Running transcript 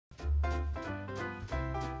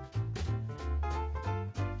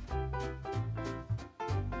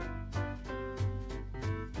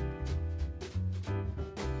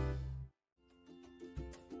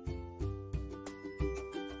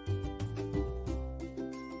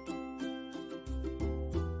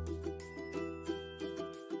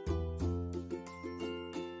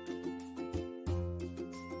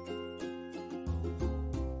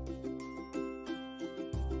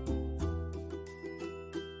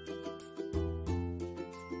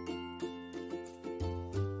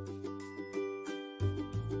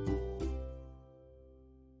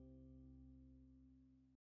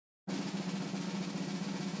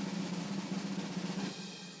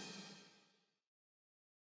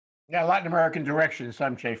Yeah, Latin American Directions.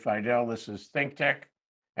 I'm Jay Fidell. This is Think Tech,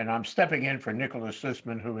 and I'm stepping in for Nicholas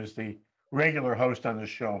Sussman, who is the regular host on the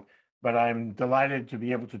show. But I'm delighted to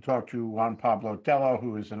be able to talk to Juan Pablo Tello,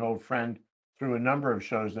 who is an old friend through a number of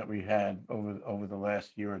shows that we had over the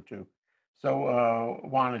last year or two. So,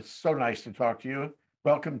 Juan, it's so nice to talk to you.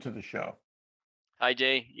 Welcome to the show. Hi,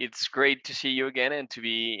 Jay. It's great to see you again and to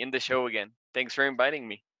be in the show again. Thanks for inviting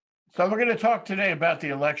me. So we're going to talk today about the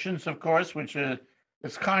elections, of course, which is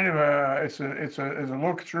it's kind of a it's a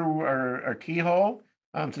look through a keyhole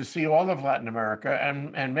to see all of Latin America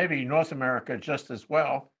and maybe North America just as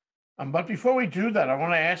well. But before we do that, I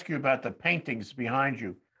want to ask you about the paintings behind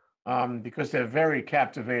you because they're very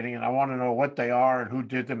captivating, and I want to know what they are and who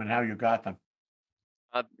did them and how you got them.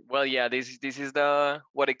 Yeah, this is the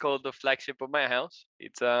what I call the flagship of my house.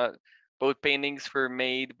 It's both paintings were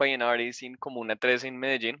made by an artist in Comuna 3 in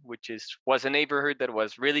Medellin, which is was a neighborhood that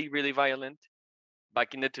was really violent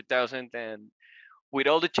back in the 2000s. And with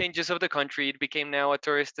all the changes of the country, it became now a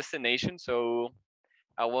tourist destination. So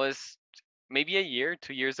I was maybe a year,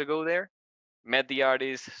 2 years ago there, met the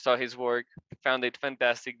artist, saw his work, found it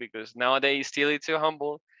fantastic because nowadays still it's a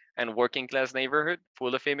humble and working class neighborhood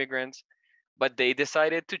full of immigrants, but they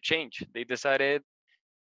decided to change. They decided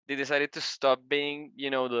to stop being,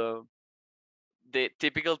 the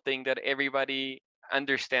typical thing that everybody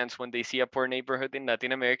understands when they see a poor neighborhood in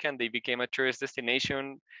Latin America, and they became a tourist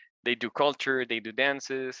destination. They do culture, they do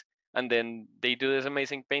dances, and then they do this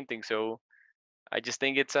amazing painting. So I just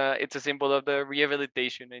think it's a symbol of the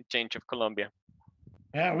rehabilitation and change of Colombia.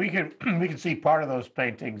 Yeah, we can we can see part of those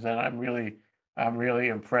paintings, and I'm really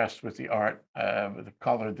impressed with the art, with the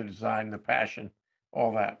color, the design, the passion,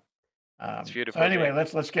 all that. It's So beautiful, anyway,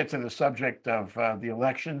 Jay. let's get to the subject of the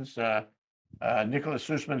elections. Nicholas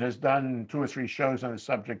Sussman has done two or three shows on the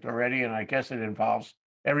subject already, and I guess it involves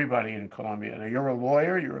everybody in Colombia. Now, you're a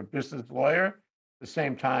lawyer, you're a business lawyer. At the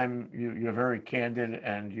same time, you're very candid,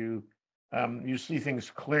 and you see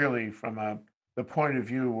things clearly from the point of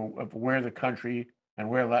view of where the country and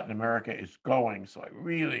where Latin America is going. So I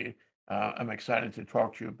really am excited to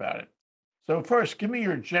talk to you about it. So first, give me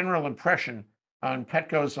your general impression on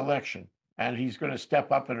Petco's election, and he's going to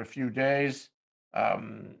step up in a few days,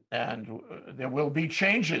 and there will be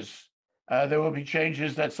changes. There will be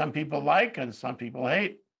changes that some people like and some people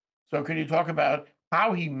hate. So, can you talk about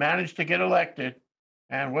how he managed to get elected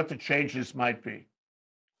and what the changes might be?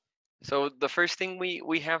 So the first thing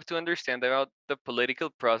we have to understand about the political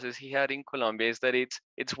process he had in Colombia is that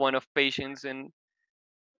it's one of patience and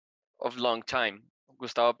of long time.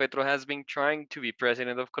 Gustavo Petro has been trying to be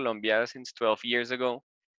president of Colombia since 12 years ago.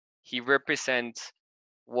 He represents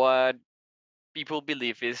what people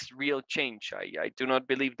believe is real change. I do not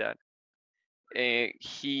believe that.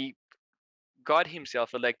 He got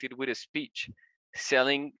himself elected with a speech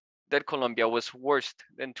selling that Colombia was worse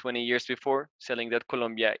than 20 years before, selling that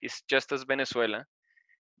Colombia is just as Venezuela,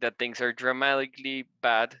 that things are dramatically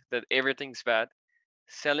bad, that everything's bad,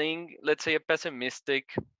 selling, let's say, a pessimistic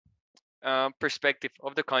perspective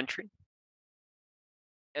of the country.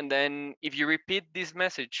 And then if you repeat this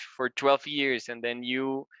message for 12 years and then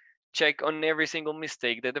you check on every single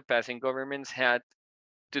mistake that the passing governments had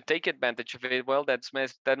to take advantage of it, well, that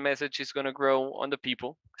message is going to grow on the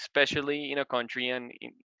people, especially in a country and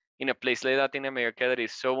in a place like Latin America that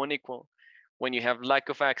is so unequal. When you have lack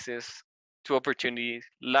of access to opportunities,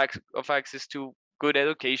 lack of access to good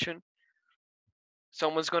education,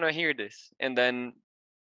 someone's going to hear this. And then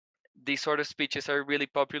these sort of speeches are really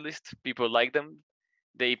populist. People like them.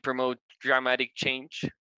 They promote dramatic change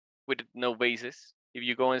with no basis. If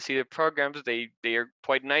you go and see the programs, they are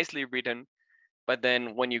quite nicely written. But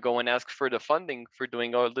then when you go and ask for the funding for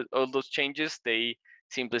doing all those changes, they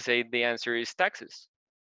simply say the answer is taxes,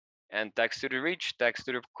 and tax to the rich, tax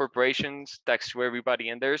to the corporations, tax to everybody.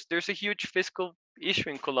 And there's a huge fiscal issue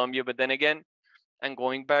in Colombia. But then again, and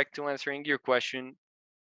going back to answering your question,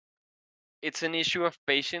 it's an issue of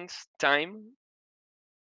patience, time,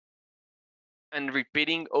 and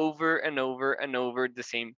repeating over and over and over the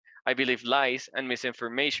same, I believe, lies and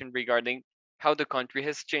misinformation regarding how the country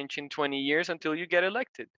has changed in 20 years until you get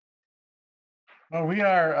elected. Well, we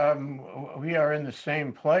are in the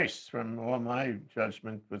same place from all my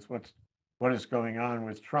judgment with what is going on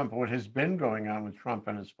with Trump, what has been going on with Trump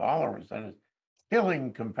and his followers, and it's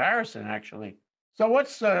killing comparison actually. So,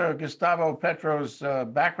 what's Gustavo Petro's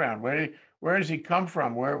background? Where does he come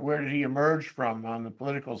from? Where did he emerge from on the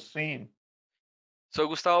political scene? So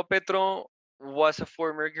Gustavo Petro was a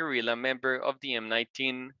former guerrilla member of the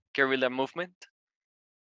M19 guerrilla movement.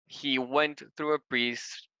 He went through a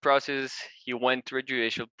peace process, he went through a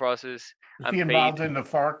judicial process Was he and paid. involved in the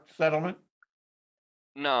FARC settlement?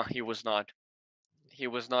 No, he was not. He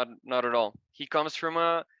was not at all. He comes from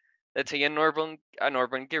a, let's say, an urban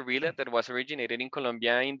guerrilla that was originated in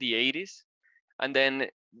Colombia in the 80s, and then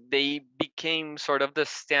they became sort of the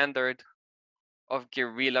standard of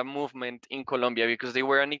guerrilla movement in Colombia because they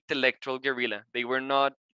were an intellectual guerrilla. They were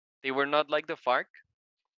not like the FARC,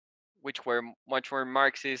 which were much more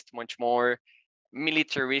Marxist, much more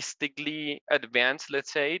militaristically advanced,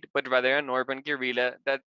 let's say, but rather an urban guerrilla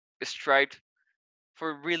that strived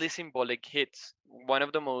for really symbolic hits. One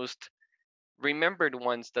of the most remembered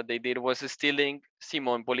ones that they did was stealing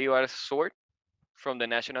Simon Bolivar's sword from the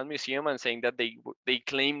National Museum and saying that they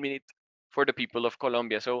claimed it for the people of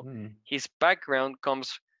Colombia. So Hmm. his background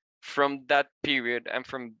comes from that period and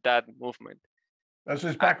from that movement. Does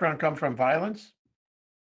his I, background come from violence?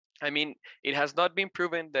 I mean, it has not been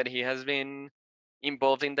proven that he has been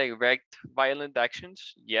involved in direct violent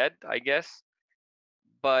actions yet, I guess.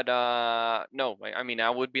 But no, I mean,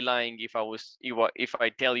 I would be lying if I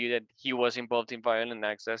tell you that he was involved in violent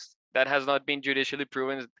acts. That has not been judicially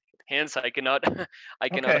proven. Hence, I cannot I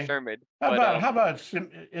cannot Okay. affirm it. How But about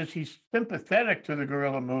is he sympathetic to the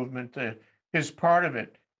guerrilla movement? His part of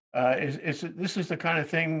it this is the kind of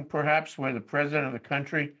thing perhaps where the president of the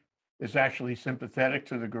country is actually sympathetic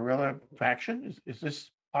to the guerrilla faction? Is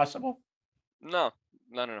this possible? no,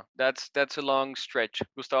 no. That's a long stretch.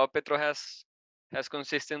 Gustavo Petro has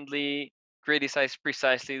consistently criticized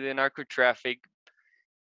precisely the narco traffic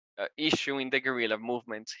issue in the guerrilla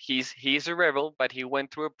movements. He's a rebel, but he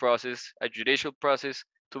went through a process, a judicial process,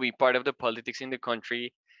 to be part of the politics in the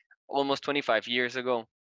country almost 25 years ago.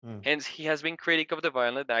 Hmm. Hence, he has been critic of the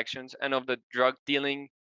violent actions and of the drug dealing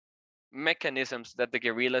mechanisms that the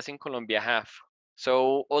guerrillas in Colombia have.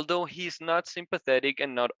 So, although he's not sympathetic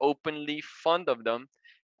and not openly fond of them,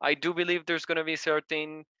 I do believe there's going to be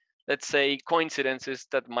certain, let's say, coincidences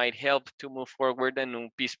that might help to move forward a new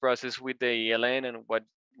peace process with the ELN and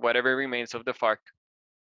whatever remains of the FARC.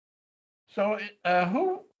 So,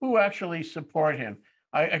 who actually support him?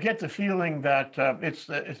 I get the feeling that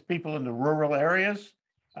it's people in the rural areas,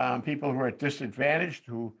 people who are disadvantaged,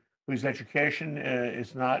 whose education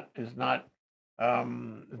is not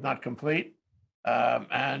complete,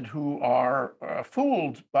 and who are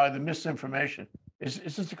fooled by the misinformation. Is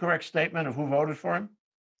this the correct statement of who voted for him?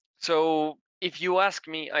 So, if you ask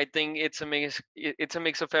me, I think it's a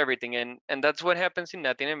mix of everything, and that's what happens in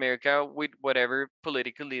Latin America with whatever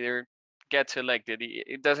political leader gets elected.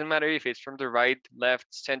 It doesn't matter if it's from the right, left,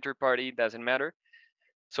 center party, it doesn't matter.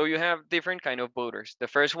 So you have different kind of voters. The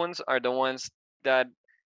first ones are the ones that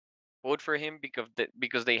vote for him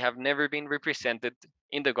because they have never been represented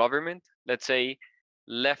in the government. Let's say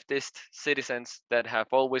leftist citizens that have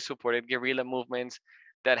always supported guerrilla movements,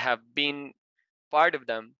 that have been part of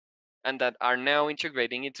them, and that are now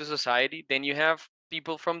integrating into society. Then you have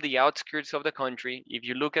people from the outskirts of the country. If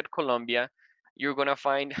you look at Colombia, you're gonna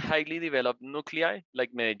find highly developed nuclei like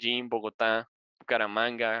Medellin, Bogota,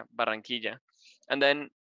 Bucaramanga, Barranquilla. And then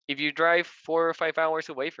if you drive 4 or 5 hours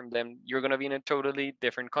away from them, you're going to be in a totally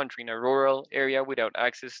different country, in a rural area without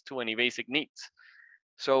access to any basic needs.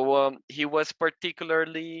 So he was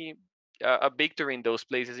particularly a victor in those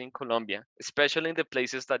places in Colombia, especially in the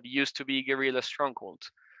places that used to be guerrilla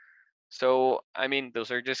strongholds. So, I mean,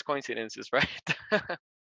 those are just coincidences, right?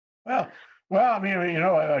 Well, I mean,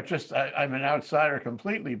 I'm an outsider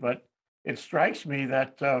completely, but it strikes me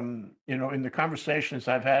that in the conversations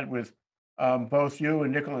I've had with both you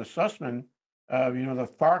and Nicholas Sussman, the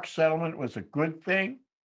FARC settlement was a good thing.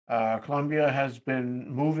 Colombia has been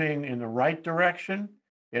moving in the right direction.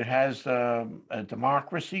 It has a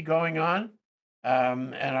democracy going on,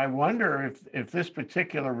 and I wonder if this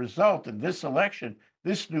particular result in this election,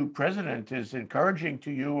 this new president, is encouraging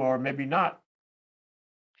to you, or maybe not.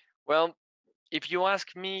 Well, if you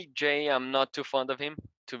ask me, Jay, I'm not too fond of him,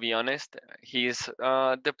 to be honest. He's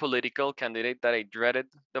the political candidate that I dreaded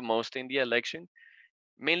the most in the election,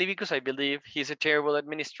 mainly because I believe he's a terrible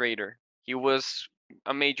administrator. He was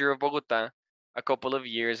a mayor of Bogota a couple of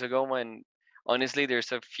years ago, and honestly,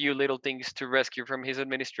 there's a few little things to rescue from his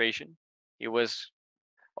administration. He was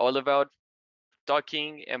all about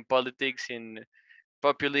talking and politics in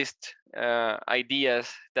populist ideas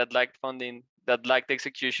that lacked funding, that lacked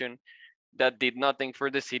execution, that did nothing for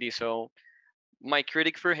the city. So my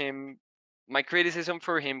critic for him, my criticism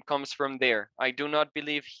for him comes from there. I do not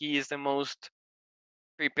believe he is the most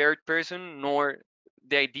prepared person nor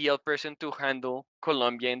the ideal person to handle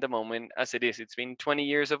Colombia in the moment as it is. It's been 20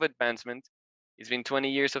 years of advancement. It's been 20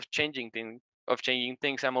 years of changing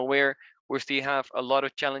things. I'm aware we still have a lot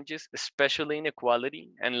of challenges, especially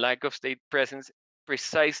inequality and lack of state presence,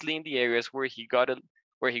 precisely in the areas where he got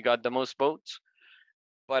the most votes.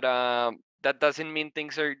 but that doesn't mean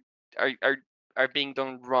things are are are being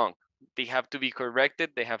done wrong. They have to be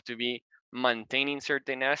corrected. They have to be maintaining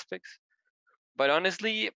certain aspects. But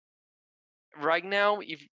honestly, right now,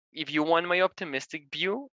 if you want my optimistic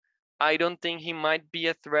view, I don't think he might be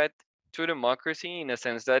a threat to democracy in a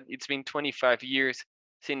sense that it's been 25 years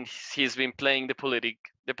since he's been playing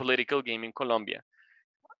the political game in Colombia.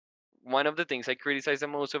 One of the things I criticize the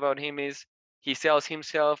most about him is he sells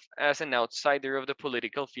himself as an outsider of the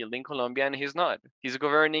political field in Colombia, and he's not. He's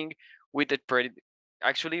governing with the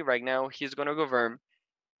actually right now he's gonna govern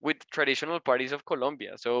with traditional parties of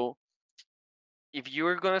Colombia. So if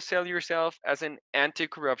you're going to sell yourself as an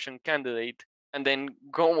anti-corruption candidate and then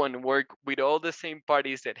go and work with all the same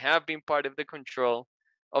parties that have been part of the control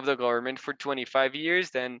of the government for 25 years,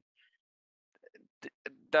 then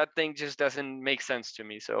that thing just doesn't make sense to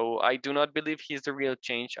me. So I do not believe he's the real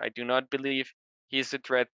change. I do not believe he's a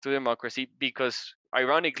threat to democracy because,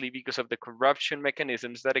 ironically, because of the corruption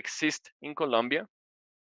mechanisms that exist in Colombia.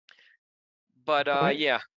 But So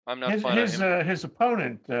yeah, I'm not his fond of him. his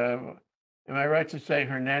opponent, am I right to say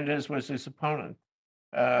Hernandez was his opponent?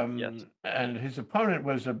 Yes. And his opponent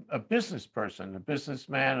was a business person, a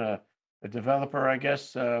businessman, a developer, I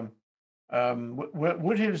guess.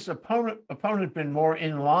 Would his opponent been more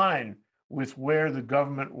in line with where the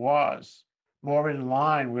government was, more in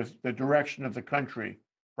line with the direction of the country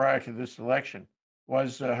prior to this election?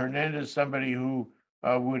 Was Hernandez somebody who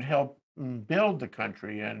would help build the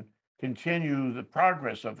country and continue the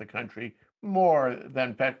progress of the country more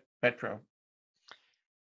than Petro?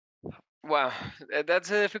 Wow,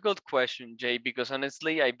 that's a difficult question, Jay, because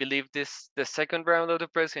honestly, I believe the second round of the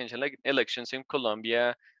presidential elections in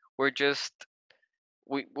Colombia were just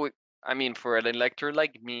we I mean, for an elector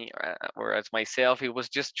like me or as myself, it was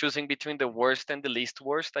just choosing between the worst and the least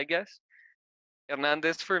worst, I guess.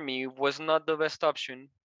 Hernandez for me was not the best option,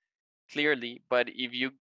 clearly, but if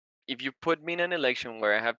you put me in an election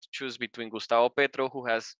where I have to choose between Gustavo Petro, who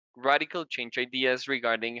has radical change ideas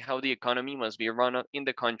regarding how the economy must be run in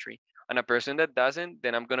the country, and a person that doesn't,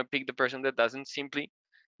 then I'm gonna pick the person that doesn't simply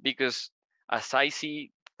because as I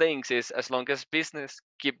see things is as long as business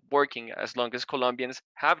keep working, as long as Colombians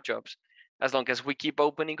have jobs, as long as we keep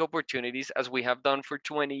opening opportunities as we have done for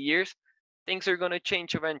 20 years, things are gonna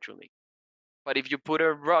change eventually. But if you put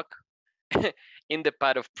a rock in the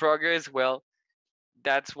path of progress, well,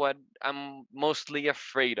 that's what I'm mostly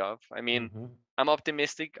afraid of. I mean, Hmm. I'm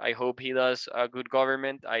optimistic. I hope he does a good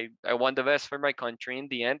government. I want the best for my country in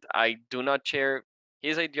the end. I do not share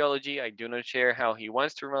his ideology. I do not share how he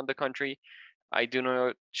wants to run the country. I do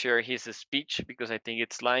not share his speech because I think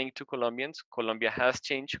it's lying to Colombians. Colombia has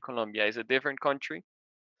changed. Colombia is a different country.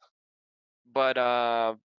 But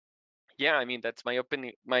yeah, I mean that's my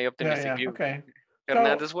Yeah, optimistic yeah, view. okay. So,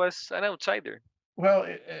 Hernandez was an outsider. well,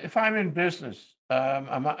 if I'm in business,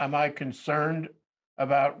 am I concerned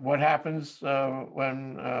about what happens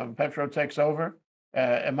when Petro takes over?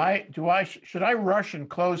 Am I? Do I? Should I rush and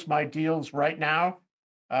close my deals right now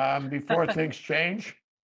before things change?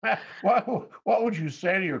 What would you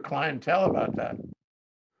say to your clientele about that?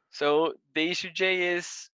 So the issue, Jay,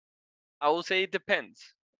 is I will say it depends.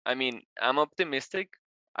 I mean, I'm optimistic.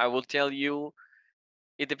 I will tell you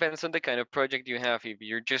it depends on the kind of project you have. If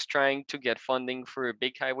you're just trying to get funding for a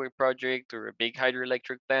big highway project or a big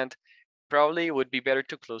hydroelectric plant, probably it would be better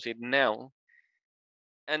to close it now.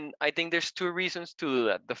 And I think there's two reasons to do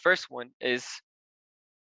that. The first one is,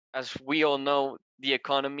 as we all know, the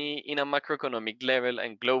economy in a macroeconomic level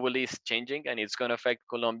and globally is changing and it's going to affect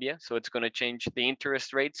Colombia. So it's going to change the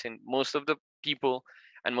interest rates, and most of the people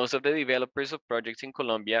and most of the developers of projects in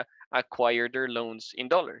Colombia acquire their loans in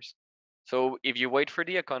dollars. So if you wait for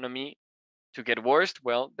the economy to get worse,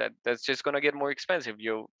 well, that's just going to get more expensive.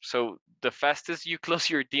 So the fastest you close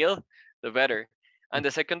your deal, the better. And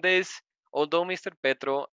the second is, although Mr.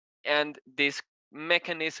 Petro and these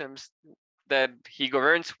mechanisms that he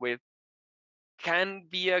governs with can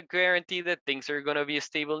be a guarantee that things are going to be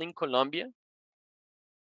stable in Colombia,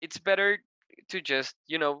 it's better to just,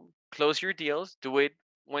 close your deals, do it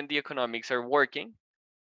when the economics are working,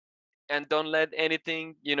 and don't let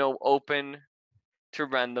anything, open to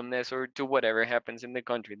randomness or to whatever happens in the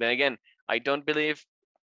country. Then again, I don't believe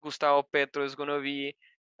Gustavo Petro is going to be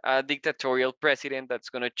a dictatorial president that's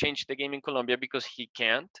going to change the game in Colombia because he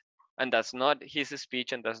can't. And that's not his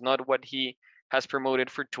speech and that's not what he has promoted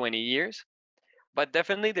for 20 years. But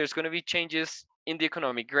definitely there's going to be changes in the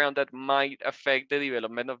economic ground that might affect the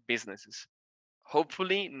development of businesses.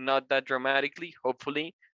 Hopefully not that dramatically,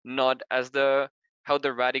 hopefully not as the how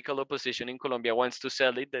the radical opposition in Colombia wants to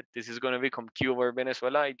sell it, that this is going to become Cuba or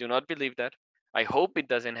Venezuela. I do not believe that. I hope it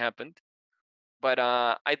doesn't happen. But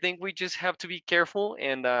I think we just have to be careful,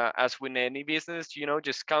 and as with any business,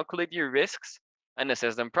 just calculate your risks and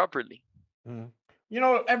assess them properly. Mhm.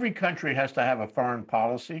 Every country has to have a foreign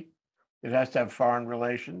policy. It has to have foreign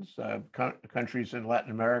relations. Countries in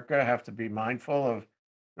Latin America have to be mindful of,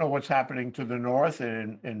 what's happening to the north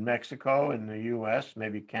in Mexico, in the U.S.,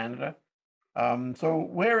 maybe Canada. So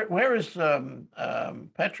where is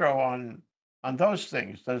Petro on those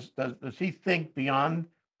things? Does he think beyond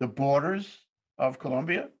the borders of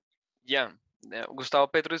Colombia? Yeah, Gustavo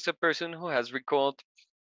Petro is a person who has recalled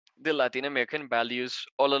the Latin American values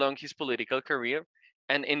all along his political career.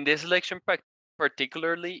 And in this election,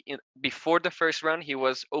 particularly before the first round, he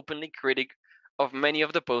was openly critic of many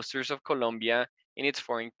of the posters of Colombia in its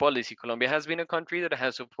foreign policy. Colombia has been a country that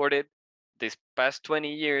has supported this past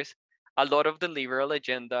 20 years a lot of the liberal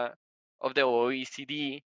agenda of the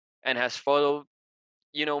OECD and has followed,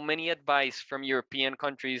 many advice from European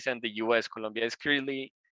countries and the US. Colombia is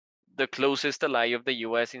clearly the closest ally of the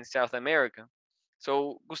US in South America.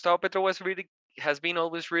 So Gustavo Petro has been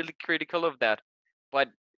always really critical of that. But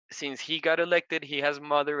since he got elected, he has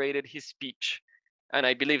moderated his speech. And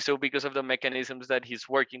I believe so because of the mechanisms that he's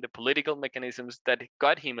working, the political mechanisms that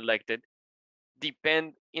got him elected,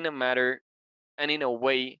 depend in a matter and in a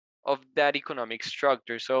way of that economic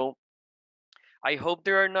structure. So I hope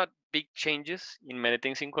there are not big changes in many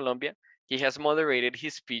things in Colombia. He has moderated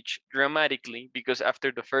his speech dramatically because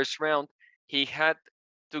after the first round, he had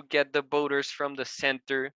to get the voters from the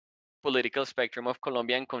center political spectrum of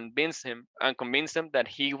Colombia and convince them that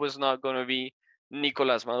he was not going to be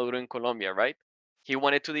Nicolás Maduro in Colombia, right? He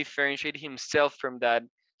wanted to differentiate himself from that,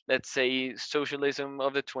 let's say, socialism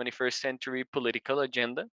of the 21st century political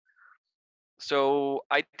agenda. So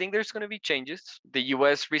I think there's going to be changes. The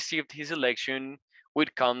US received his election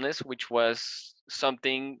with calmness, which was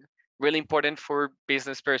something really important for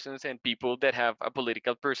business persons and people that have a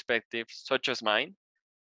political perspective, such as mine.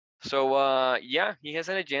 So yeah, he has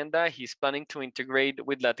an agenda. He's planning to integrate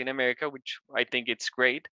with Latin America, which I think it's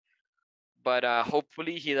great. But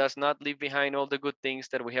hopefully, he does not leave behind all the good things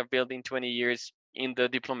that we have built in 20 years in the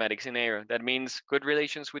diplomatic scenario. That means good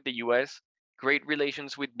relations with the US, great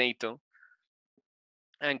relations with NATO,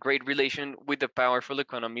 and great relation with the powerful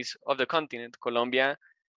economies of the continent. Colombia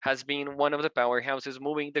has been one of the powerhouses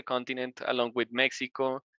moving the continent along with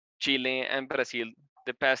Mexico, Chile, and Brazil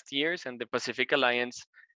the past years, and the Pacific Alliance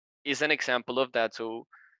is an example of that. So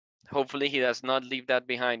hopefully he does not leave that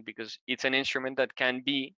behind because it's an instrument that can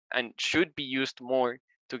be and should be used more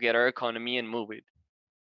to get our economy and move it.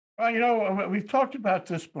 Well, we've talked about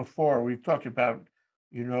this before. We've talked about,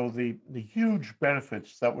 the huge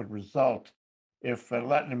benefits that would result if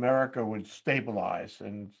Latin America would stabilize.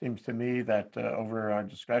 And it seems to me that over our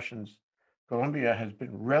discussions, Colombia has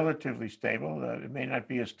been relatively stable. It may not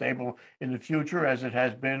be as stable in the future as it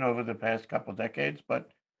has been over the past couple of decades,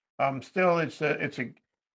 but still, it's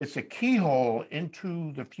a keyhole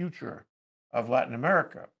into the future of Latin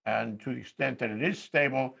America. And to the extent that it is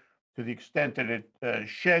stable, to the extent that it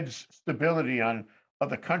sheds stability on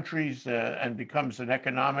other countries and becomes an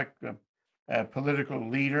economic, political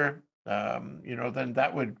leader, then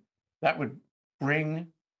that would bring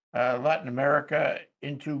Latin America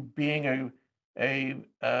into being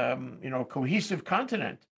a cohesive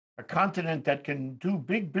continent, a continent that can do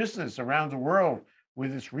big business around the world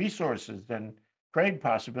with its resources and trade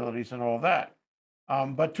possibilities and all that.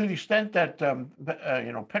 But to the extent that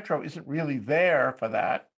Petro isn't really there for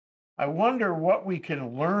that, I wonder what we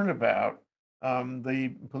can learn about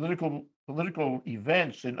the political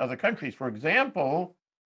events in other countries. For example,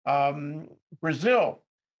 Brazil.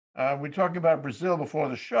 We talked about Brazil before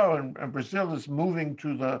the show, and Brazil is moving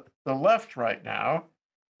to the left right now.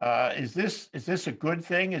 Is this a good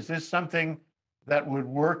thing? Is this something that would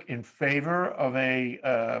work in favor of a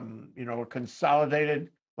consolidated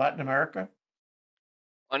Latin America?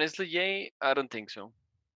 Honestly, Jay, I don't think so.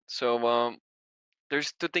 So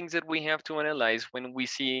there's two things that we have to analyze when we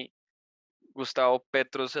see Gustavo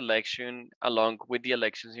Petro's election along with the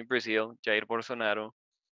elections in Brazil, Jair Bolsonaro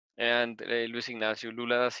and Luis Ignacio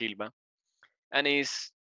Lula da Silva. And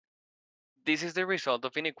this is the result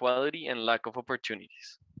of inequality and lack of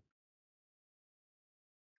opportunities.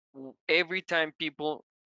 Every time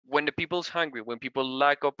when the people's hungry, when people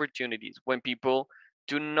lack opportunities, when people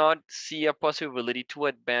do not see a possibility to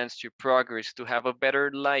advance, to progress, to have a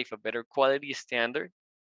better life, a better quality standard,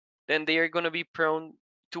 then they are going to be prone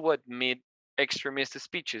to admit extremist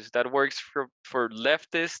speeches. That works for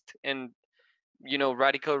leftist and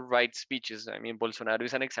radical right speeches. I mean, Bolsonaro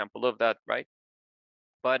is an example of that, right?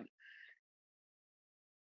 But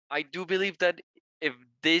I do believe that if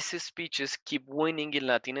these speeches keep winning in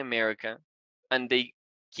Latin America, and they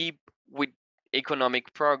keep with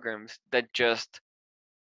economic programs that just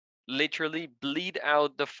literally bleed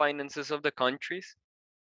out the finances of the countries,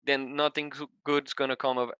 then nothing good's gonna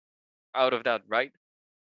come out of that, right?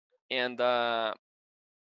 And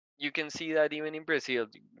you can see that even in Brazil,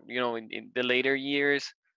 in the later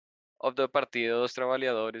years of the Partido dos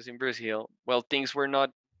Trabalhadores in Brazil, well, things were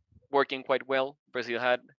not working quite well. Brazil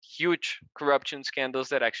had huge corruption scandals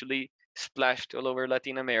that actually splashed all over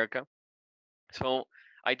Latin America. So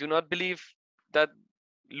I do not believe that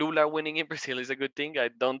Lula winning in Brazil is a good thing. I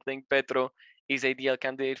don't think Petro is ideal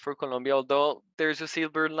candidate for Colombia, although there's a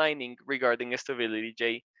silver lining regarding stability,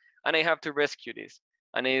 Jay. And I have to rescue this.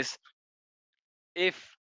 And is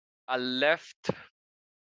if a leftist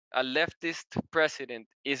president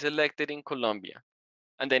is elected in Colombia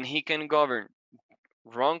and then he can govern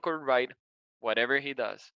wrong or right, whatever he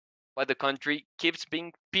does, but the country keeps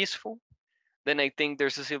being peaceful, then I think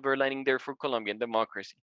there's a silver lining there for Colombian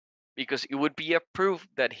democracy. Because it would be a proof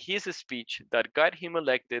that his speech that got him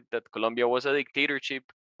elected, that Colombia was a dictatorship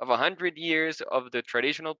of 100 years of the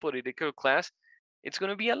traditional political class, it's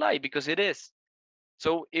going to be a lie because it is.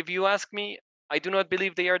 So if you ask me, I do not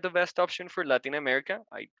believe they are the best option for Latin America.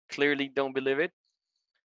 I clearly don't believe it.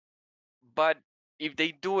 But if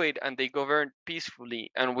they do it and they govern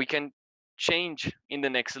peacefully, and we can change in the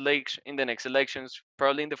next elections,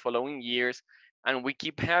 probably in the following years, and we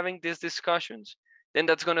keep having these discussions, then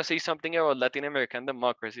that's going to say something about Latin American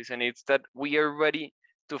democracies, and it's that we are ready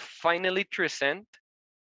to finally transcend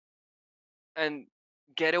and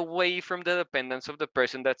get away from the dependence of the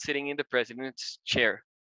person that's sitting in the president's chair.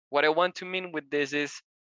 What I want to mean with this is,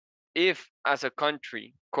 if as a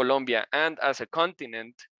country, Colombia, and as a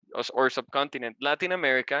continent or subcontinent, Latin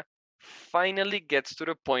America, finally gets to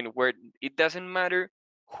the point where it doesn't matter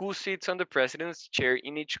who sits on the president's chair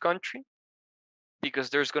in each country, because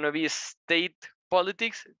there's going to be state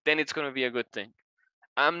politics, then it's going to be a good thing.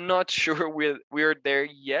 I'm not sure we're there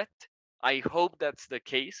yet. I hope that's the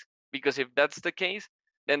case, because if that's the case,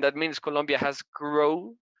 then that means Colombia has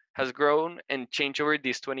grown and changed over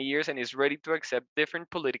these 20 years and is ready to accept different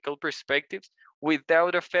political perspectives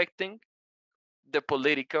without affecting the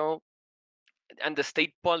political and the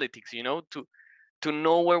state politics, to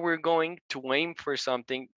know where we're going, to aim for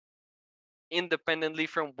something independently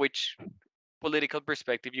from which political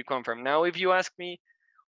perspective you come from. Now, if you ask me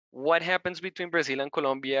what happens between Brazil and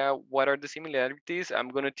Colombia, what are the similarities, I'm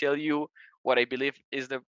going to tell you what I believe is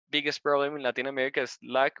the biggest problem in Latin America is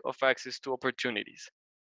lack of access to opportunities.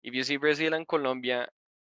 If you see Brazil and Colombia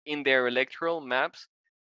in their electoral maps,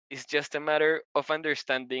 it's just a matter of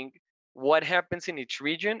understanding what happens in each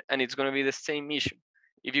region, and it's going to be the same issue.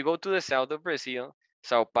 If you go to the south of Brazil,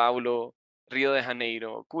 Sao Paulo, Rio de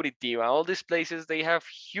Janeiro, Curitiba, all these places, they have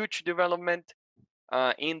huge development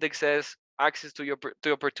indexes, access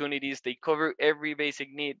to opportunities. They cover every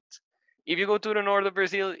basic need. If you go to the north of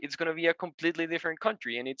Brazil, it's going to be a completely different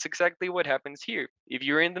country, and it's exactly what happens here. If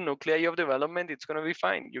you're in the nuclei of development, it's going to be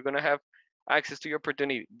fine. You're going to have access to your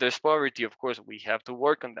opportunity. There's poverty, of course. We have to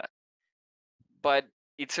work on that, but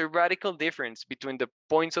it's a radical difference between the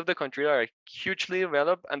points of the country that are hugely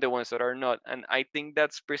developed and the ones that are not. And I think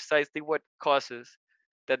that's precisely what causes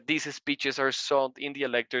that these speeches are sold in the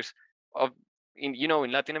electors of in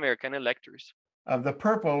Latin American electors. The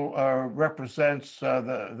purple represents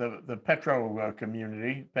the Petro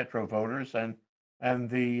community, Petro voters, and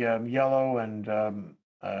the yellow and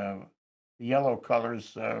the yellow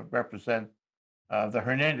colors represent the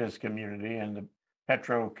Hernandez community, and the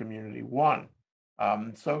Petro community won.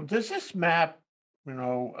 So does this map,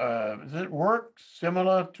 does it work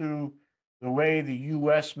similar to the way the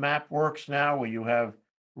U.S. map works now, where you have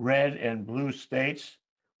red and blue states,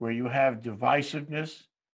 where you have divisiveness,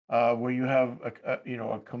 where you have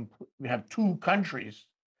we have two countries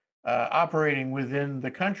operating within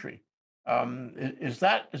the country? Is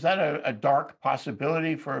that a dark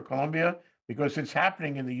possibility for Colombia? Because it's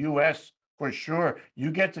happening in the U.S. for sure.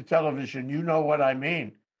 You get to television, you know what I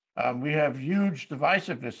mean. We have huge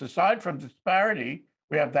divisiveness. Aside from disparity,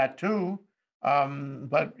 we have that too.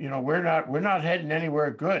 But we're not heading anywhere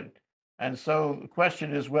good. And so the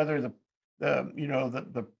question is whether the you know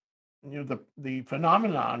the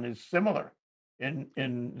phenomenon is similar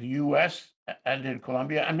in the U.S. and in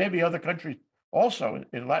Colombia and maybe other countries also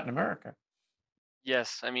in Latin America.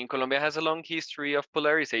 Yes, I mean, Colombia has a long history of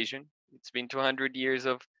polarization. It's been 200 years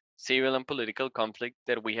of civil and political conflict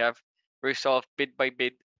that we have resolved bit by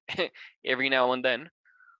bit every now and then.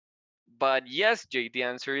 But yes, Jay, the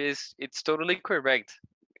answer is it's totally correct.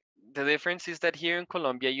 The difference is that here in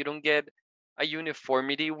Colombia, you don't get a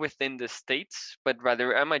uniformity within the states, but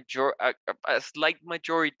rather a slight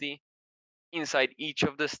majority inside each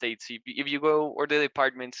of the states. If you go, or the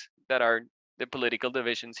departments that are the political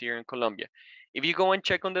divisions here in Colombia, if you go and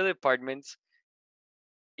check on the departments,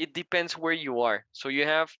 it depends where you are. So you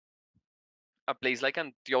have a place like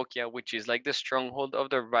Antioquia, which is like the stronghold of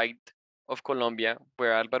the right of Colombia,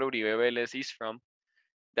 where Álvaro Uribe Vélez is from.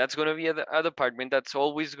 That's going to be a department that's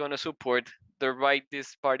always going to support the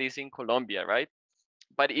rightist parties in Colombia, right?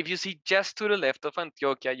 But if you see just to the left of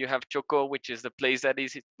Antioquia, you have Chocó, which is the place that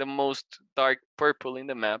is the most dark purple in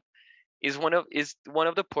the map, is one of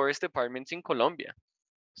the poorest departments in Colombia.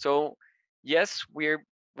 So yes, we're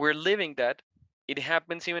living that. It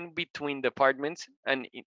happens even between departments and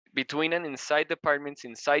between and inside departments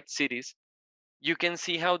inside cities. You can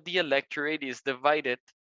see how the electorate is divided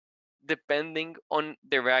depending on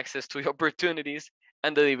their access to opportunities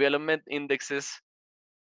and the development indexes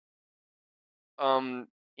um,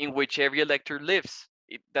 in which every elector lives.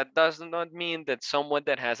 That does not mean that someone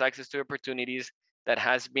that has access to opportunities, that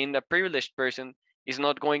has been a privileged person, is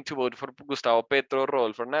not going to vote for Gustavo Petro or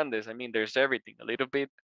Rodolfo Fernandez. I mean, there's everything, a little bit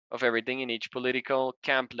of everything in each political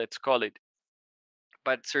camp, let's call it.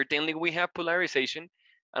 But certainly we have polarization,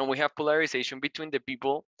 and we have polarization between the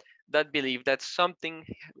people that believe that something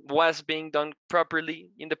was being done properly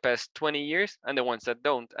in the past 20 years and the ones that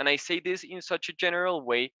don't. And I say this in such a general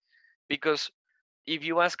way because if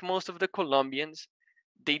you ask most of the Colombians,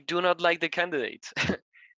 they do not like the candidates.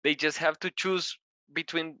 They just have to choose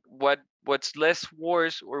between what's less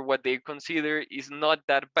worse or what they consider is not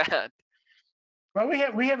that bad. Well,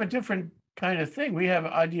 we have a different kind of thing. We have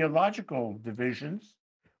ideological divisions.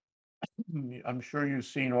 I'm sure you've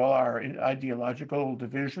seen all our ideological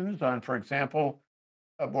divisions on, for example,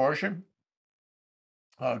 abortion,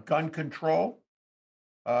 gun control,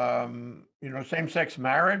 same-sex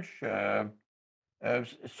marriage.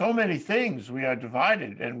 So many things we are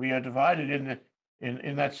divided, and we are divided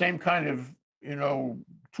in that same kind of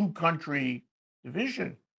two-country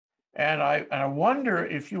division. And I wonder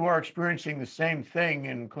if you are experiencing the same thing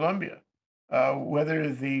in Colombia,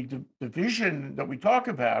 whether the division that we talk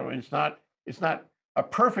about it's not a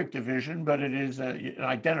perfect division, but it is an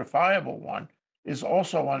identifiable one, is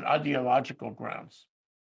also on ideological grounds.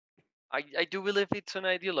 I do believe it's on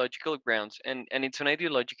ideological grounds, and it's on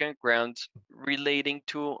ideological grounds relating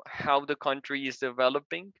to how the country is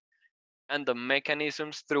developing and the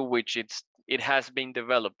mechanisms through which it has been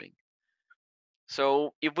developing.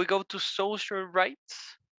 So if we go to social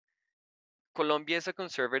rights, Colombia is a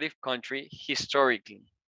conservative country historically.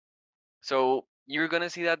 So you're gonna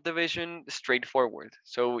see that division straightforward.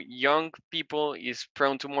 So young people is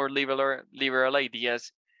prone to more liberal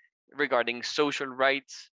ideas regarding social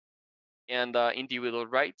rights and individual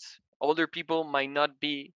rights. Older people might not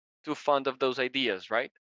be too fond of those ideas,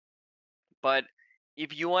 right? But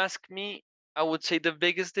if you ask me, I would say the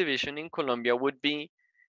biggest division in Colombia would be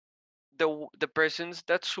the persons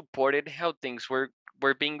that supported how things were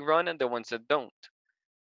being run and the ones that don't.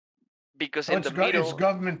 Because So in the it's middle,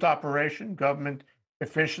 government operation, government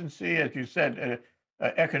efficiency, as you said,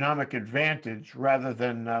 economic advantage rather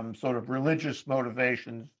than sort of religious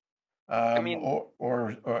motivations I mean,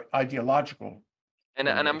 or ideological and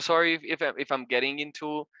I'm motivation. sorry if I'm getting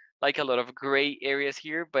into like a lot of gray areas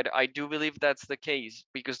here, but I do believe that's the case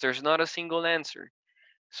because there's not a single answer.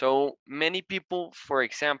 So many people, for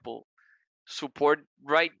example, support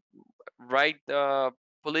right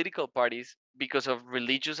political parties because of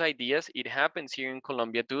religious ideas. It happens here in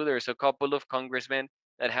Colombia too. There's a couple of congressmen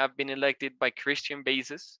that have been elected by Christian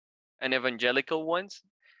bases and evangelical ones,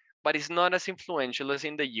 but it's not as influential as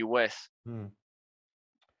in the US. Hmm.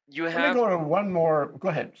 You Let me have go to one more. Go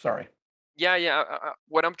ahead. Sorry. Yeah, yeah.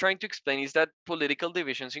 What I'm trying to explain is that political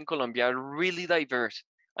divisions in Colombia are really diverse,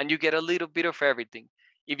 and you get a little bit of everything.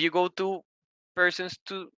 If you go to persons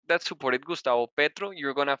that supported Gustavo Petro,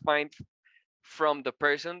 you're gonna find from the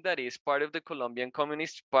person that is part of the Colombian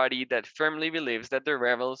Communist Party that firmly believes that the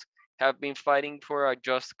rebels have been fighting for a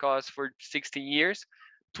just cause for 60 years,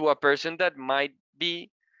 to a person that might be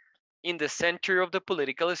in the center of the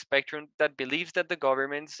political spectrum that believes that the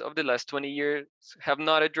governments of the last 20 years have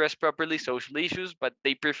not addressed properly social issues, but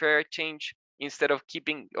they prefer change instead of keep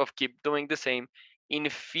doing the same, in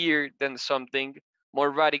fear than something more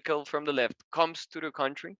radical from the left comes to the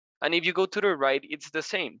country. And if you go to the right, it's the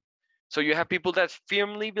same. So you have people that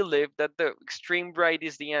firmly believe that the extreme right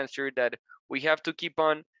is the answer, that we have to keep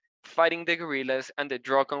on fighting the guerrillas and the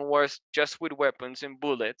drug on wars just with weapons and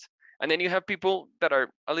bullets. And then you have people that are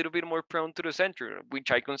a little bit more prone to the center, which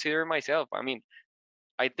I consider myself. I mean,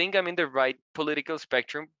 I think I'm in the right political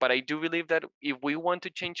spectrum, but I do believe that if we want to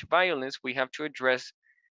change violence, we have to address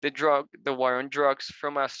the war on drugs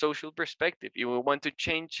from a social perspective. If we want to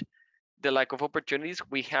change the lack of opportunities,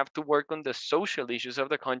 we have to work on the social issues of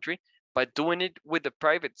the country, but doing it with the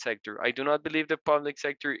private sector. I do not believe the public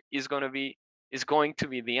sector is going to be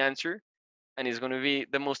the answer, and is going to be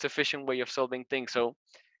the most efficient way of solving things. So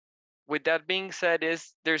with that being said,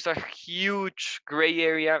 is there's a huge gray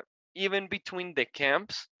area even between the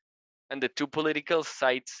camps and the two political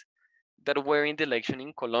sides that were in the election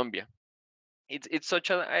in Colombia. It's such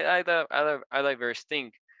a diverse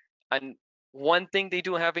thing, and one thing they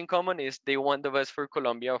do have in common is they want the best for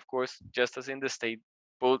Colombia, of course, just as in the states,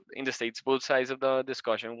 both sides of the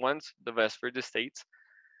discussion wants the best for the states.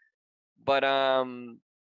 But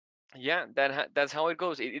yeah, that's how it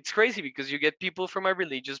goes. It's crazy because you get people from a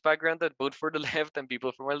religious background that vote for the left, and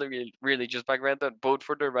people from a religious background that vote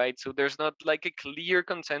for the right. So there's not like a clear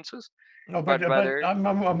consensus, No, but but rather,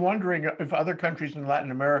 I'm wondering if other countries in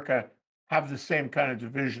Latin America have the same kind of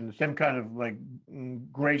division, the same kind of like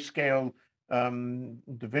grayscale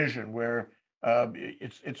division, where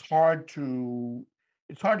it's hard to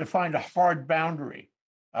find a hard boundary.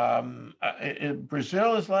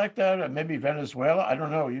 Brazil is like that, or maybe Venezuela. I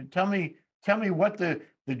don't know. You tell me what the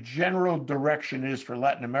general direction is for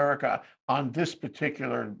Latin America on this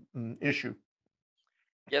particular issue.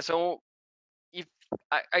 yeah. So if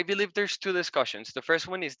I believe there's two discussions. The first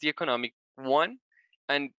one is the economic one,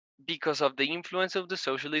 and because of the influence of the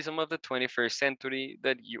socialism of the 21st century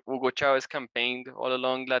that Hugo Chavez campaigned all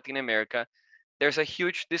along Latin America, there's a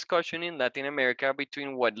huge discussion in Latin America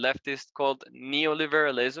between what leftists called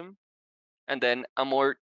neoliberalism and then a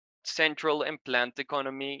more central and planned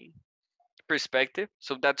economy perspective.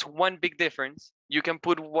 So that's one big difference. You can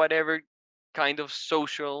put whatever kind of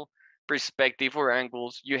social perspective or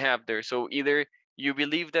angles you have there. So either you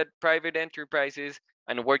believe that private enterprises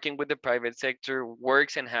and working with the private sector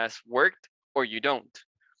works and has worked, or you don't.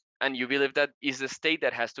 And you believe that is the state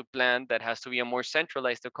that has to plan, that has to be a more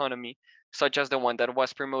centralized economy, such as the one that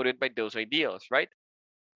was promoted by those ideals, right?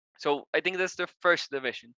 So I think that's the first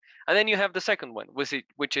division. And then you have the second one,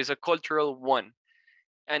 which is a cultural one.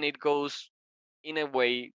 And it goes in a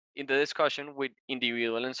way in the discussion with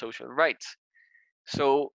individual and social rights.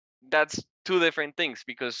 So that's two different things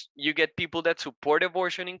because you get people that support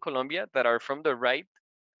abortion in Colombia that are from the right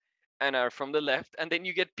and are from the left, and then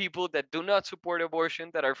you get people that do not support abortion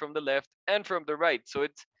that are from the left and from the right. So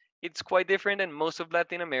it's quite different, and most of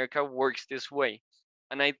Latin America works this way.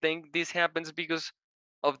 And I think this happens because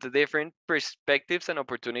of the different perspectives and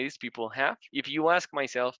opportunities people have. If you ask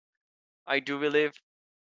myself, I do believe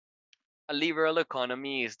a liberal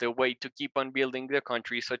economy is the way to keep on building the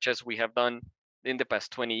country, such as we have done in the past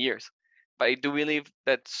 20 years. But I do believe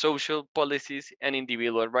that social policies and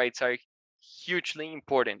individual rights are hugely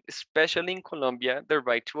important, especially in Colombia. The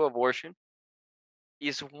right to abortion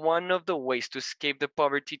is one of the ways to escape the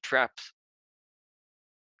poverty traps.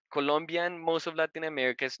 Colombia and most of Latin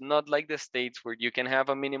America is not like the States where you can have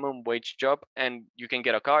a minimum wage job and you can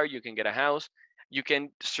get a car, you can get a house, you can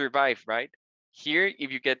survive, right? Here,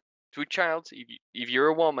 if you get two childs, if you're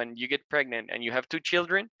a woman, you get pregnant and you have two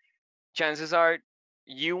children, chances are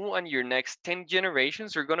you and your next 10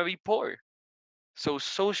 generations are going to be poor. So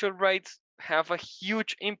social rights have a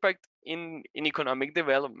huge impact in economic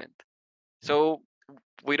development. So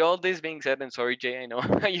with all this being said, and sorry, Jay, I know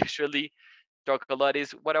I usually talk a lot,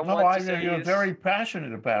 is what I No, want to say you're is, very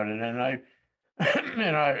passionate about it, and I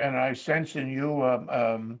and I sense in you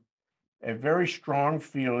a very strong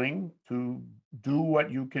feeling to do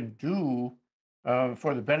what you can do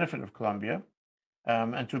for the benefit of Colombia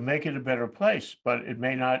and to make it a better place. But it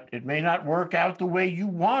may not work out the way you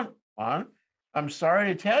want. On, I'm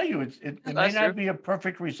sorry to tell you, it may that's true. not be a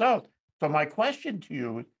perfect result. So my question to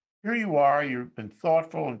you: here you are. You've been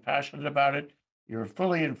thoughtful and passionate about it. You're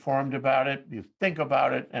fully informed about it. You think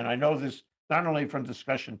about it, and I know this not only from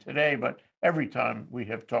discussion today, but every time we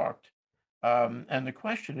have talked. And the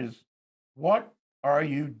question is, what are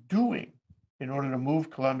you doing in order to move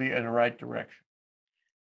Colombia in the right direction?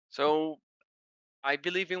 So I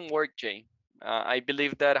believe in work, Jay. I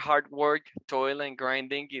believe that hard work, toil, and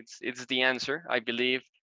grinding, it's the answer. I believe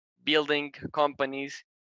building companies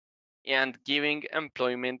and giving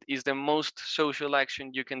employment is the most social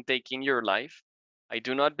action you can take in your life. I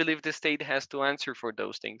do not believe the state has to answer for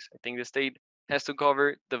those things. I think the state has to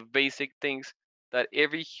cover the basic things that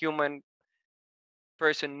every human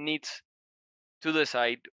person needs to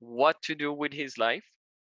decide what to do with his life.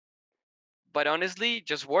 But honestly,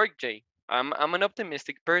 just work, Jay. I'm an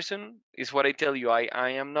optimistic person, is what I tell you. I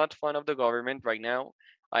am not fond of the government right now.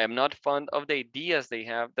 I am not fond of the ideas they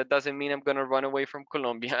have. That doesn't mean I'm gonna run away from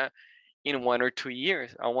Colombia in 1 or 2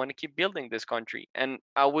 years. I want to keep building this country, and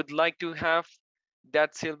I would like to have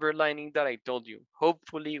that silver lining that I told you.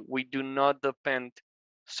 Hopefully, we do not depend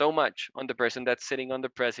so much on the person that's sitting on the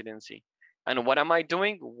presidency. And what am I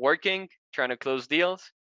doing? Working, trying to close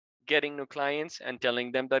deals, getting new clients, and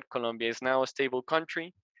telling them that Colombia is now a stable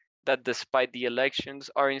country, that despite the elections,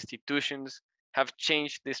 our institutions have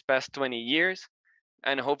changed this past 20 years.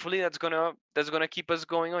 And hopefully that's gonna keep us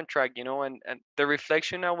going on track, and the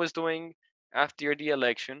reflection I was doing after the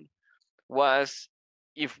election was,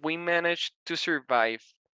 if we managed to survive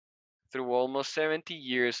through almost 70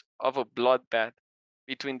 years of a bloodbath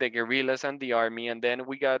between the guerrillas and the army, and then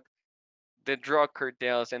we got the drug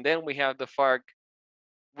cartels, and then we have the FARC,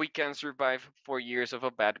 we can survive 4 years of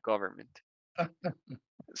a bad government.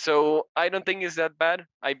 So I don't think it's that bad.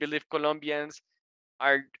 I believe Colombians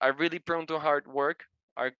are really prone to hard work,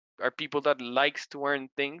 are people that likes to earn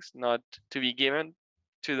things, not to be given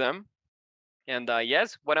to them. And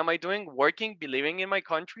yes, what am I doing? Working, believing in my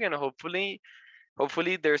country, and hopefully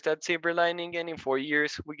there's that silver lining, and in 4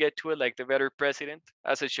 years we get to elect a better president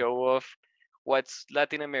as a show of what's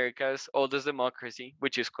Latin America's oldest democracy,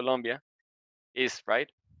 which is Colombia, is, right?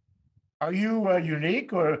 Are you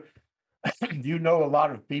unique, or do you know a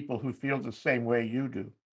lot of people who feel the same way you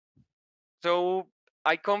do? So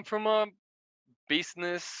I come from a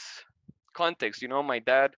business context. My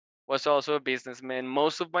dad was also a businessman.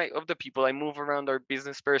 Most of the people I move around are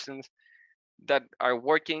business persons that are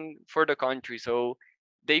working for the country. So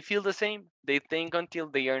they feel the same. They think until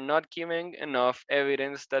they are not giving enough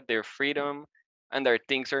evidence that their freedom and their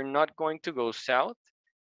things are not going to go south,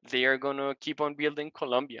 they are going to keep on building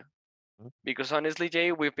Colombia. Because honestly,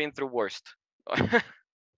 Jay, we've been through worst.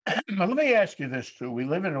 Now, let me ask you this too. We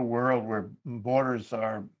live in a world where borders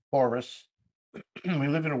are porous. We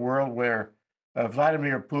live in a world where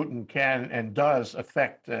Vladimir Putin can and does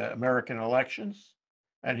affect American elections.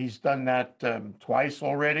 And he's done that twice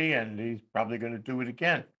already, and he's probably going to do it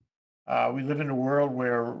again. We live in a world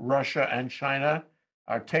where Russia and China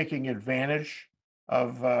are taking advantage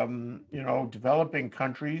of, developing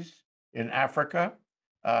countries in Africa.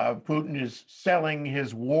 Putin is selling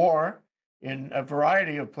his war in a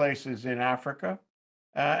variety of places in Africa,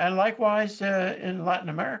 and likewise in Latin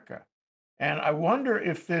America. And I wonder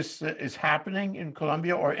if this is happening in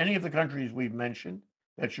Colombia or any of the countries we've mentioned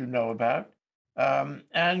that you know about,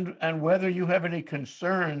 and whether you have any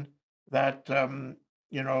concern that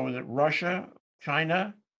that Russia,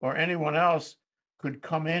 China, or anyone else could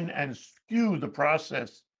come in and skew the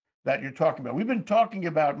process that you're talking about. We've been talking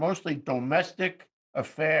about mostly domestic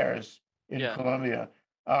affairs in Yeah. Colombia.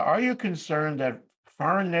 Are you concerned that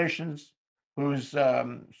foreign nations whose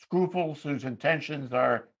scruples, whose intentions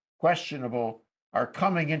are questionable, are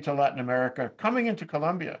coming into Latin America, coming into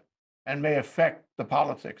Colombia, and may affect the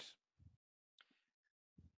politics?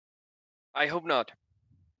 I hope not.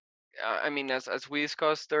 I mean, as we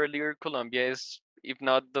discussed earlier, Colombia is, if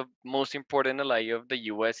not the most important ally of the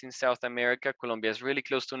US in South America. Colombia is really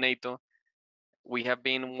close to NATO. We have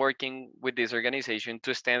been working with this organization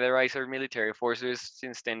to standardize our military forces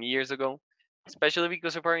since 10 years ago, especially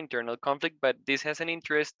because of our internal conflict. But this has an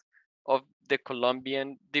interest of the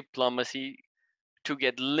Colombian diplomacy to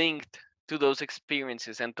get linked to those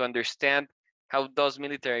experiences and to understand how those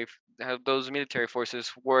military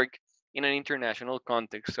forces work in an international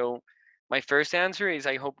context. So my first answer is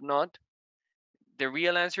I hope not. The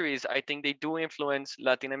real answer is I think they do influence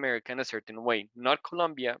Latin America in a certain way, not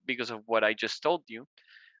Colombia because of what I just told you,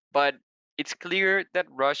 but it's clear that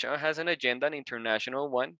Russia has an agenda, an international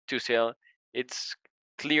one, to sell its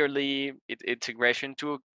its aggression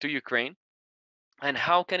to Ukraine. And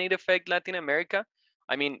how can it affect Latin America?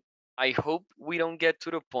 I mean, I hope we don't get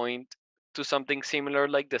to the point to something similar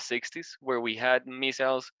like the 60s, where we had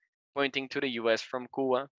missiles pointing to the US from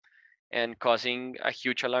Cuba and causing a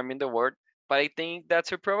huge alarm in the world. But I think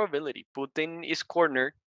that's a probability. Putin is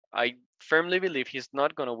cornered. I firmly believe he's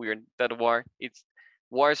not going to win that war. It's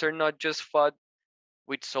Wars are not just fought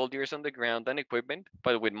with soldiers on the ground and equipment,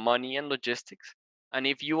 but with money and logistics. And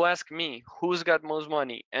if you ask me who's got most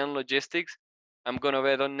money and logistics, I'm gonna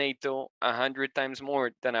bet on NATO 100 times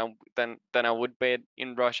more than I would bet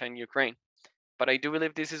in Russia and Ukraine. But I do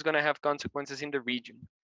believe this is gonna have consequences in the region.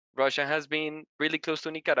 Russia has been really close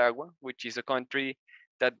to Nicaragua, which is a country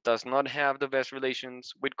that does not have the best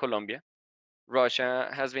relations with Colombia. Russia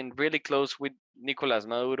has been really close with Nicolás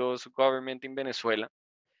Maduro's government in Venezuela.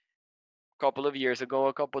 Couple of years ago,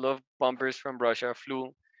 a couple of bombers from Russia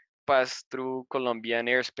flew past through Colombian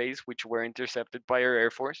airspace, which were intercepted by our Air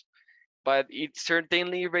Force. But it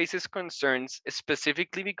certainly raises concerns,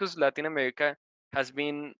 specifically because Latin America has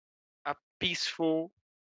been a peaceful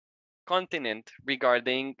continent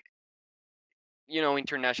regarding,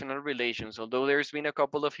 international relations. Although there's been a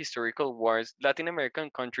couple of historical wars, Latin American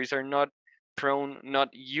countries are not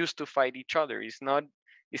used to fight each other.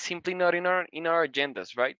 It's simply not in our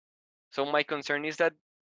agendas, right? So my concern is that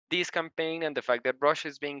this campaign and the fact that Russia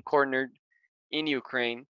is being cornered in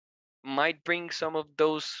Ukraine might bring some of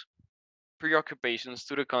those preoccupations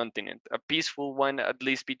to the continent, a peaceful one at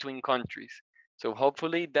least between countries. So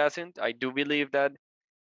hopefully it doesn't. I do believe that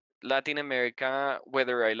Latin America,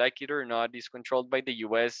 whether I like it or not, is controlled by the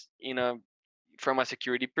US from a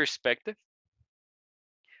security perspective.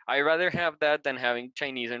 I rather have that than having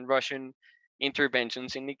Chinese and Russian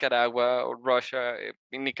interventions in Nicaragua or Russia,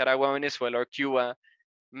 in Nicaragua, Venezuela, or Cuba,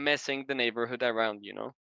 messing the neighborhood around.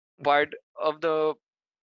 Part of the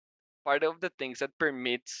part of the things that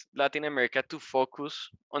permits Latin America to focus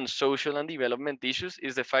on social and development issues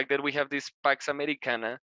is the fact that we have this Pax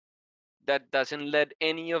Americana that doesn't let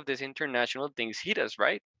any of these international things hit us,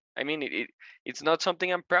 right? I mean, it's not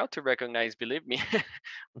something I'm proud to recognize, believe me,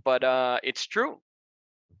 but it's true.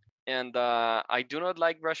 And I do not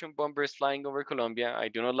like Russian bombers flying over Colombia. I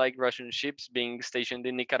do not like Russian ships being stationed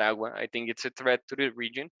in Nicaragua. I think it's a threat to the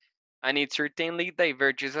region. And it certainly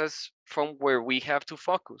diverges us from where we have to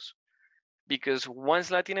focus. Because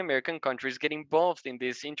once Latin American countries get involved in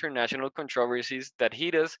these international controversies that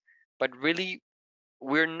hit us, but really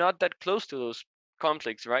we're not that close to those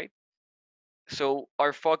conflicts, right? So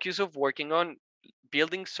our focus of working on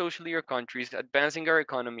building socially our countries, advancing our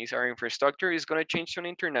economies, our infrastructure is going to change to an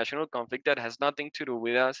international conflict that has nothing to do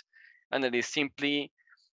with us, and that is simply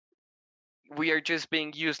we are just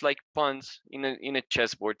being used like pawns in a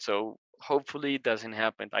chessboard. So hopefully it doesn't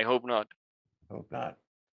happen. I hope not. Hope not.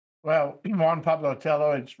 Well, Juan Pablo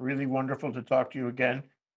Tello, it's really wonderful to talk to you again.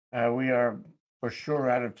 We are for sure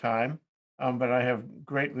out of time, but I have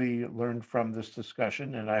greatly learned from this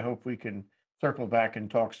discussion, and I hope we can circle back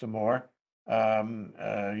and talk some more.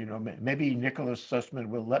 Maybe Nicholas Sussman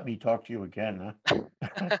will let me talk to you again,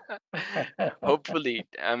 huh? Hopefully,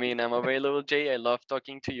 I mean, I'm available, Jay. I love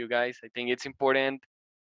talking to you guys. I think it's important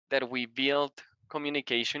that we build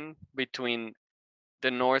communication between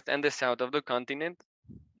the north and the south of the continent,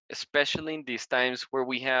 especially in these times where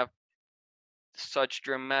we have such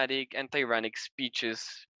dramatic and tyrannic speeches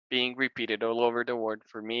being repeated all over the world.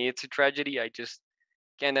 For me, it's a tragedy. I just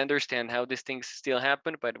can't understand how these things still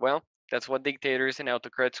happen, but well, that's what dictators and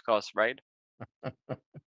autocrats cause, right?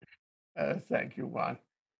 Thank you, Juan.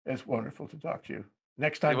 It's wonderful to talk to you.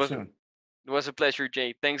 Next It time was soon. it was a pleasure,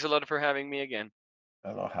 Jay. Thanks a lot for having me again.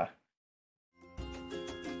 Aloha.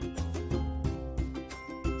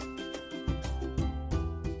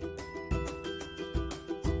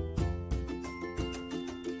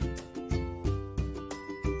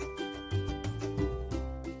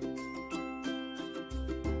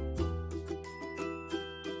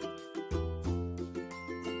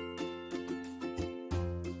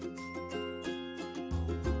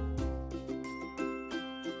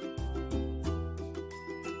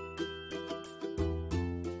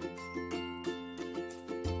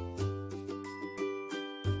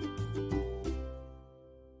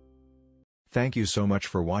 Thank you so much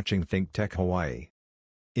for watching Think Tech Hawaii.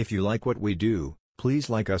 If you like what we do, please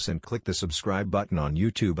like us and click the subscribe button on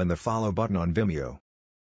YouTube and the follow button on Vimeo.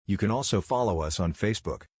 You can also follow us on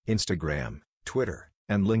Facebook, Instagram, Twitter,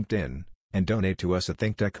 and LinkedIn, and donate to us at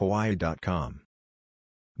thinktechhawaii.com.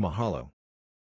 Mahalo.